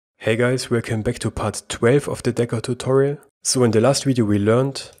Hey guys, welcome back to part 12 of the Dagger tutorial. So in the last video we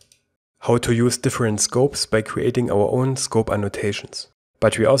learned how to use different scopes by creating our own scope annotations.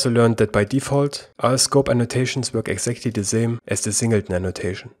 But we also learned that by default, our scope annotations work exactly the same as the singleton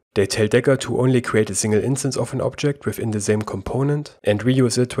annotation. They tell Dagger to only create a single instance of an object within the same component and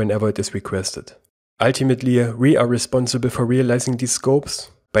reuse it whenever it is requested. Ultimately, we are responsible for realizing these scopes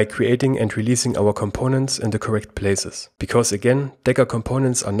by creating and releasing our components in the correct places. Because again, Dagger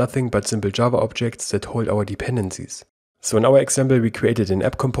components are nothing but simple Java objects that hold our dependencies. So in our example, we created an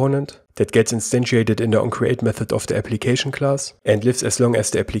app component that gets instantiated in the onCreate method of the application class and lives as long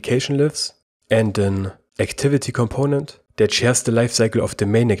as the application lives, and an activity component that shares the lifecycle of the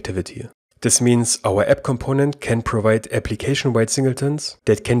main activity. This means our app component can provide application-wide singletons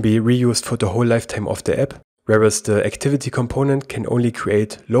that can be reused for the whole lifetime of the app, whereas the activity component can only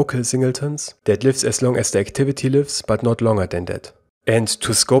create local singletons that lives as long as the activity lives, but not longer than that. And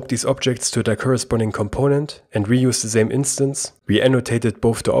to scope these objects to their corresponding component and reuse the same instance, we annotated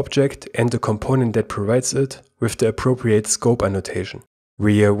both the object and the component that provides it with the appropriate scope annotation.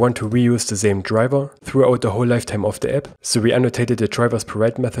 We want to reuse the same driver throughout the whole lifetime of the app, so we annotated the driver's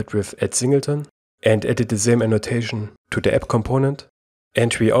provide method with addSingleton and added the same annotation to the app component.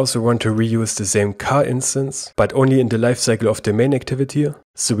 And we also want to reuse the same car instance, but only in the lifecycle of the main activity,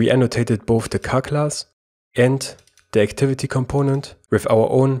 so we annotated both the car class and the activity component with our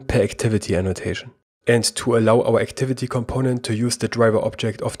own perActivity annotation. And to allow our activity component to use the driver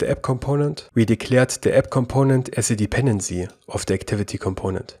object of the app component, we declared the app component as a dependency of the activity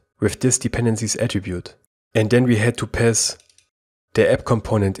component with this dependencies attribute. And then we had to pass the app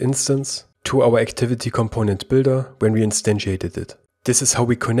component instance to our activity component builder when we instantiated it. This is how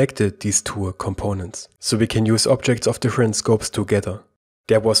we connected these two components, so we can use objects of different scopes together.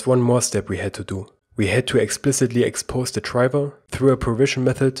 There was one more step we had to do. We had to explicitly expose the driver through a provision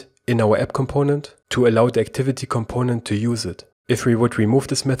method in our app component to allow the activity component to use it. If we would remove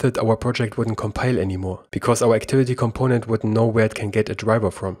this method, our project wouldn't compile anymore, because our activity component wouldn't know where it can get a driver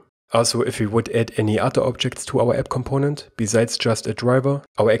from. Also, if we would add any other objects to our app component, besides just a driver,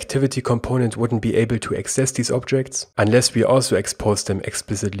 our activity component wouldn't be able to access these objects unless we also expose them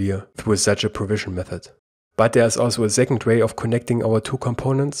explicitly through such a provision method. But there is also a second way of connecting our two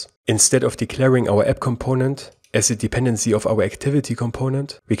components. Instead of declaring our app component as a dependency of our activity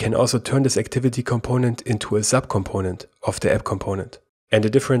component, we can also turn this activity component into a subcomponent of the app component. And the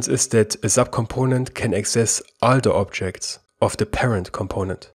difference is that a subcomponent can access all the objects of the parent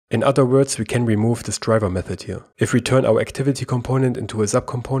component. In other words, we can remove this driver method here. If we turn our activity component into a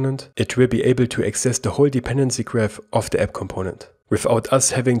subcomponent, it will be able to access the whole dependency graph of the app component, without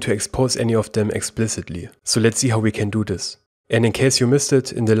us having to expose any of them explicitly. So let's see how we can do this. And in case you missed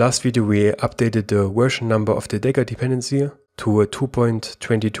it, in the last video we updated the version number of the Dagger dependency to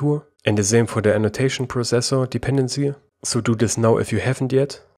 2.22 and the same for the annotation processor dependency. So do this now if you haven't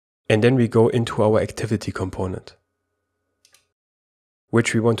yet. And then we go into our activity component,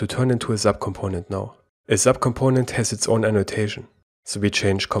 which we want to turn into a subcomponent now. A subcomponent has its own annotation. So we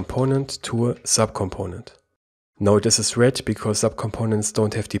change component to a subcomponent. Now this is red because subcomponents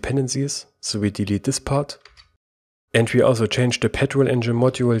don't have dependencies, so we delete this part. And we also change the petrol engine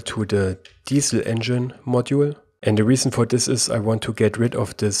module to the diesel engine module. And the reason for this is I want to get rid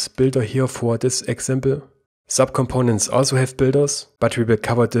of this builder here for this example. Subcomponents also have builders, but we will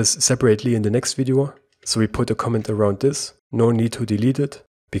cover this separately in the next video. So we put a comment around this. No need to delete it.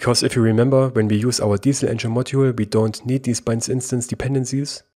 Because if you remember, when we use our diesel engine module, we don't need these binds instance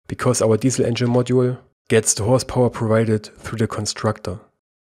dependencies, because our diesel engine module gets the horsepower provided through the constructor.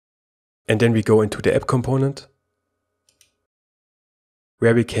 And then we go into the app component,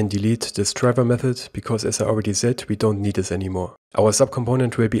 where we can delete this driver method, because as I already said, we don't need this anymore. Our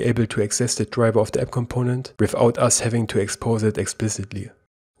subcomponent will be able to access the driver of the app component without us having to expose it explicitly.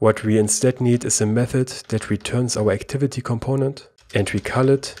 What we instead need is a method that returns our activity component, and we call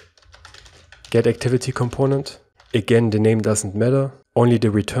it getActivityComponent. Again, the name doesn't matter, only the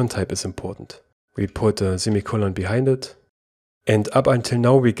return type is important. We put a semicolon behind it. And up until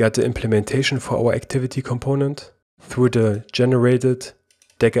now we got the implementation for our activity component through the generated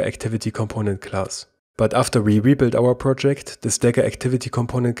Dagger activity component class. But after we rebuild our project, this Dagger activity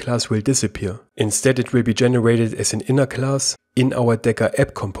component class will disappear. Instead it will be generated as an inner class in our Dagger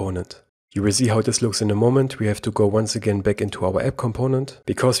app component. You will see how this looks in a moment. We have to go once again back into our app component,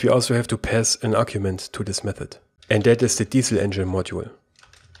 because we also have to pass an argument to this method. And that is the diesel engine module.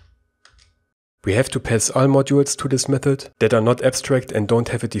 We have to pass all modules to this method that are not abstract and don't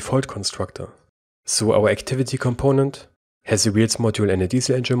have a default constructor. So our activity component has a wheels module and a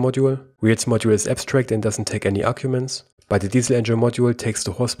diesel engine module. Wheels module is abstract and doesn't take any arguments, but the diesel engine module takes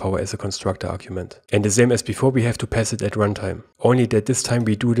the horsepower as a constructor argument. And the same as before, we have to pass it at runtime, only that this time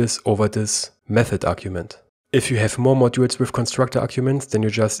we do this over this method argument. If you have more modules with constructor arguments, then you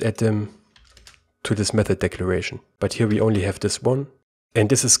just add them to this method declaration. But here we only have this one, and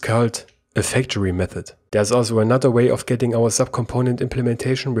this is called a factory method. There's also another way of getting our subcomponent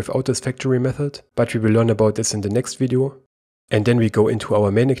implementation without this factory method, but we will learn about this in the next video. And then we go into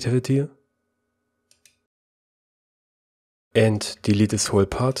our main activity and delete this whole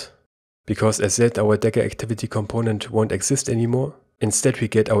part, because as said, our Dagger activity component won't exist anymore. Instead we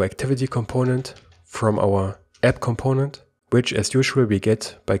get our activity component from our app component, which as usual we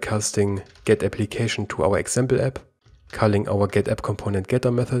get by casting getApplication to our example app, calling our getAppComponent getter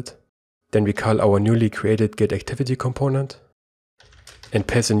method. Then we call our newly created getActivity component and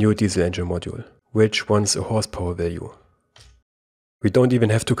pass a new diesel engine module, which wants a horsepower value. We don't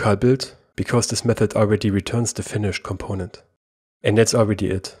even have to call build, because this method already returns the finished component. And that's already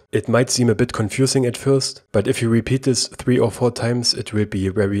it. It might seem a bit confusing at first, but if you repeat this 3 or 4 times, it will be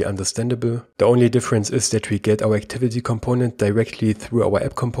very understandable. The only difference is that we get our activity component directly through our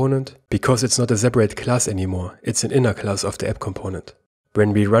app component, because it's not a separate class anymore, it's an inner class of the app component.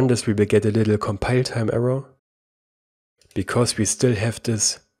 When we run this, we will get a little compile time error, because we still have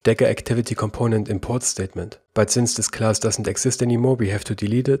this Dagger activity component import statement. But since this class doesn't exist anymore, we have to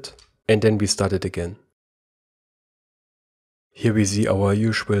delete it, and then we start it again. Here we see our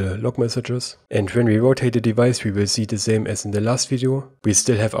usual log messages, and when we rotate the device we will see the same as in the last video. We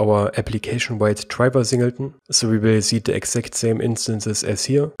still have our application-wide driver singleton, so we will see the exact same instances as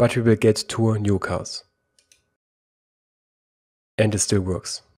here, but we will get 2 new cars. And it still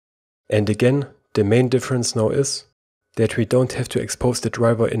works. And again, the main difference now is that we don't have to expose the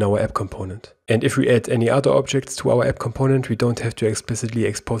driver in our app component. And if we add any other objects to our app component, we don't have to explicitly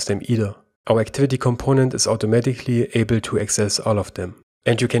expose them either. Our activity component is automatically able to access all of them.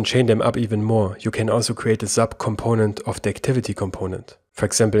 And you can chain them up even more. You can also create a subcomponent of the activity component, for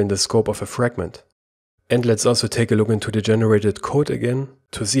example in the scope of a fragment. And let's also take a look into the generated code again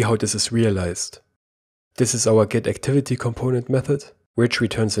to see how this is realized. This is our getActivityComponent method, which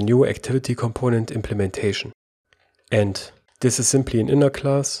returns a new activity component implementation. And this is simply an inner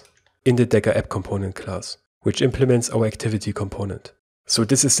class in the Dagger app component class, which implements our activity component. So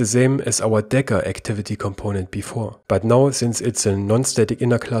this is the same as our Dagger activity component before. But now, since it's a non-static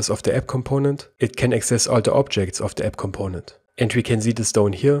inner class of the app component, it can access all the objects of the app component. And we can see this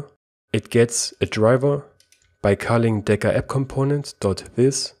down here. It gets a driver by calling Dagger app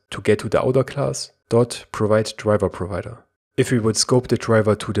component.this to get to the outer class .provide driver provider. If we would scope the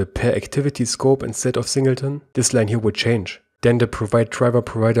driver to the per activity scope instead of singleton, this line here would change. Then the provide driver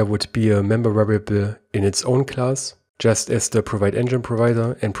provider would be a member variable in its own class, just as the provide engine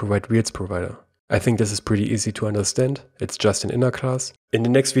provider and provide wheels provider. I think this is pretty easy to understand. It's just an inner class. In the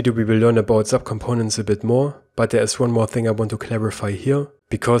next video we will learn about subcomponents a bit more, but there is one more thing I want to clarify here,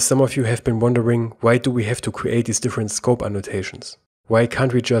 because some of you have been wondering, why do we have to create these different scope annotations? Why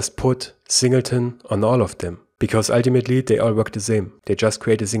can't we just put singleton on all of them? Because ultimately they all work the same. They just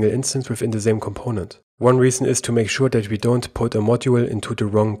create a single instance within the same component. One reason is to make sure that we don't put a module into the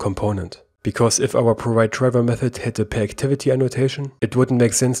wrong component. Because if our provide driver method had a per activity annotation, it wouldn't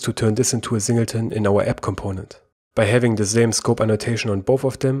make sense to turn this into a singleton in our app component. By having the same scope annotation on both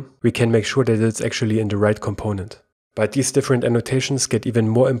of them, we can make sure that it's actually in the right component. But these different annotations get even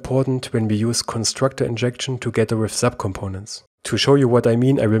more important when we use constructor injection together with subcomponents. To show you what I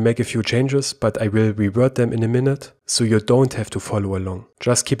mean, I will make a few changes, but I will revert them in a minute, so you don't have to follow along.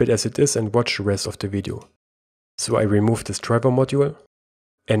 Just keep it as it is and watch the rest of the video. So I remove this driver module,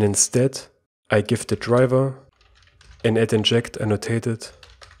 and instead I give the driver an add-inject annotated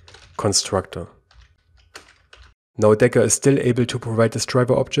constructor. Now Dagger is still able to provide this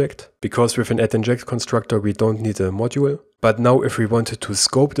driver object, because with an add-inject constructor we don't need a module. But now if we wanted to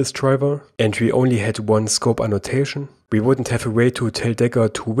scope this driver, and we only had one scope annotation, we wouldn't have a way to tell Dagger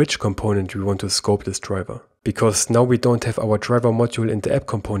to which component we want to scope this driver. Because now we don't have our driver module in the app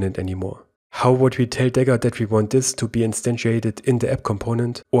component anymore. How would we tell Dagger that we want this to be instantiated in the app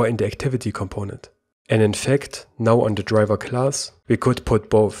component or in the activity component? And in fact, now on the driver class, we could put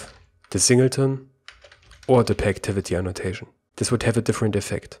both the singleton or the per activity annotation. This would have a different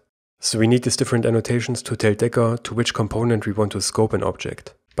effect. So we need these different annotations to tell Dagger to which component we want to scope an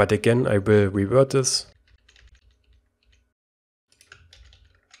object. But again, I will revert this.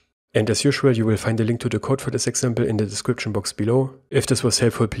 And as usual, you will find a link to the code for this example in the description box below. If this was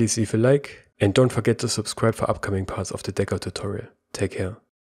helpful, please leave a like. And don't forget to subscribe for upcoming parts of the Dagger tutorial. Take care.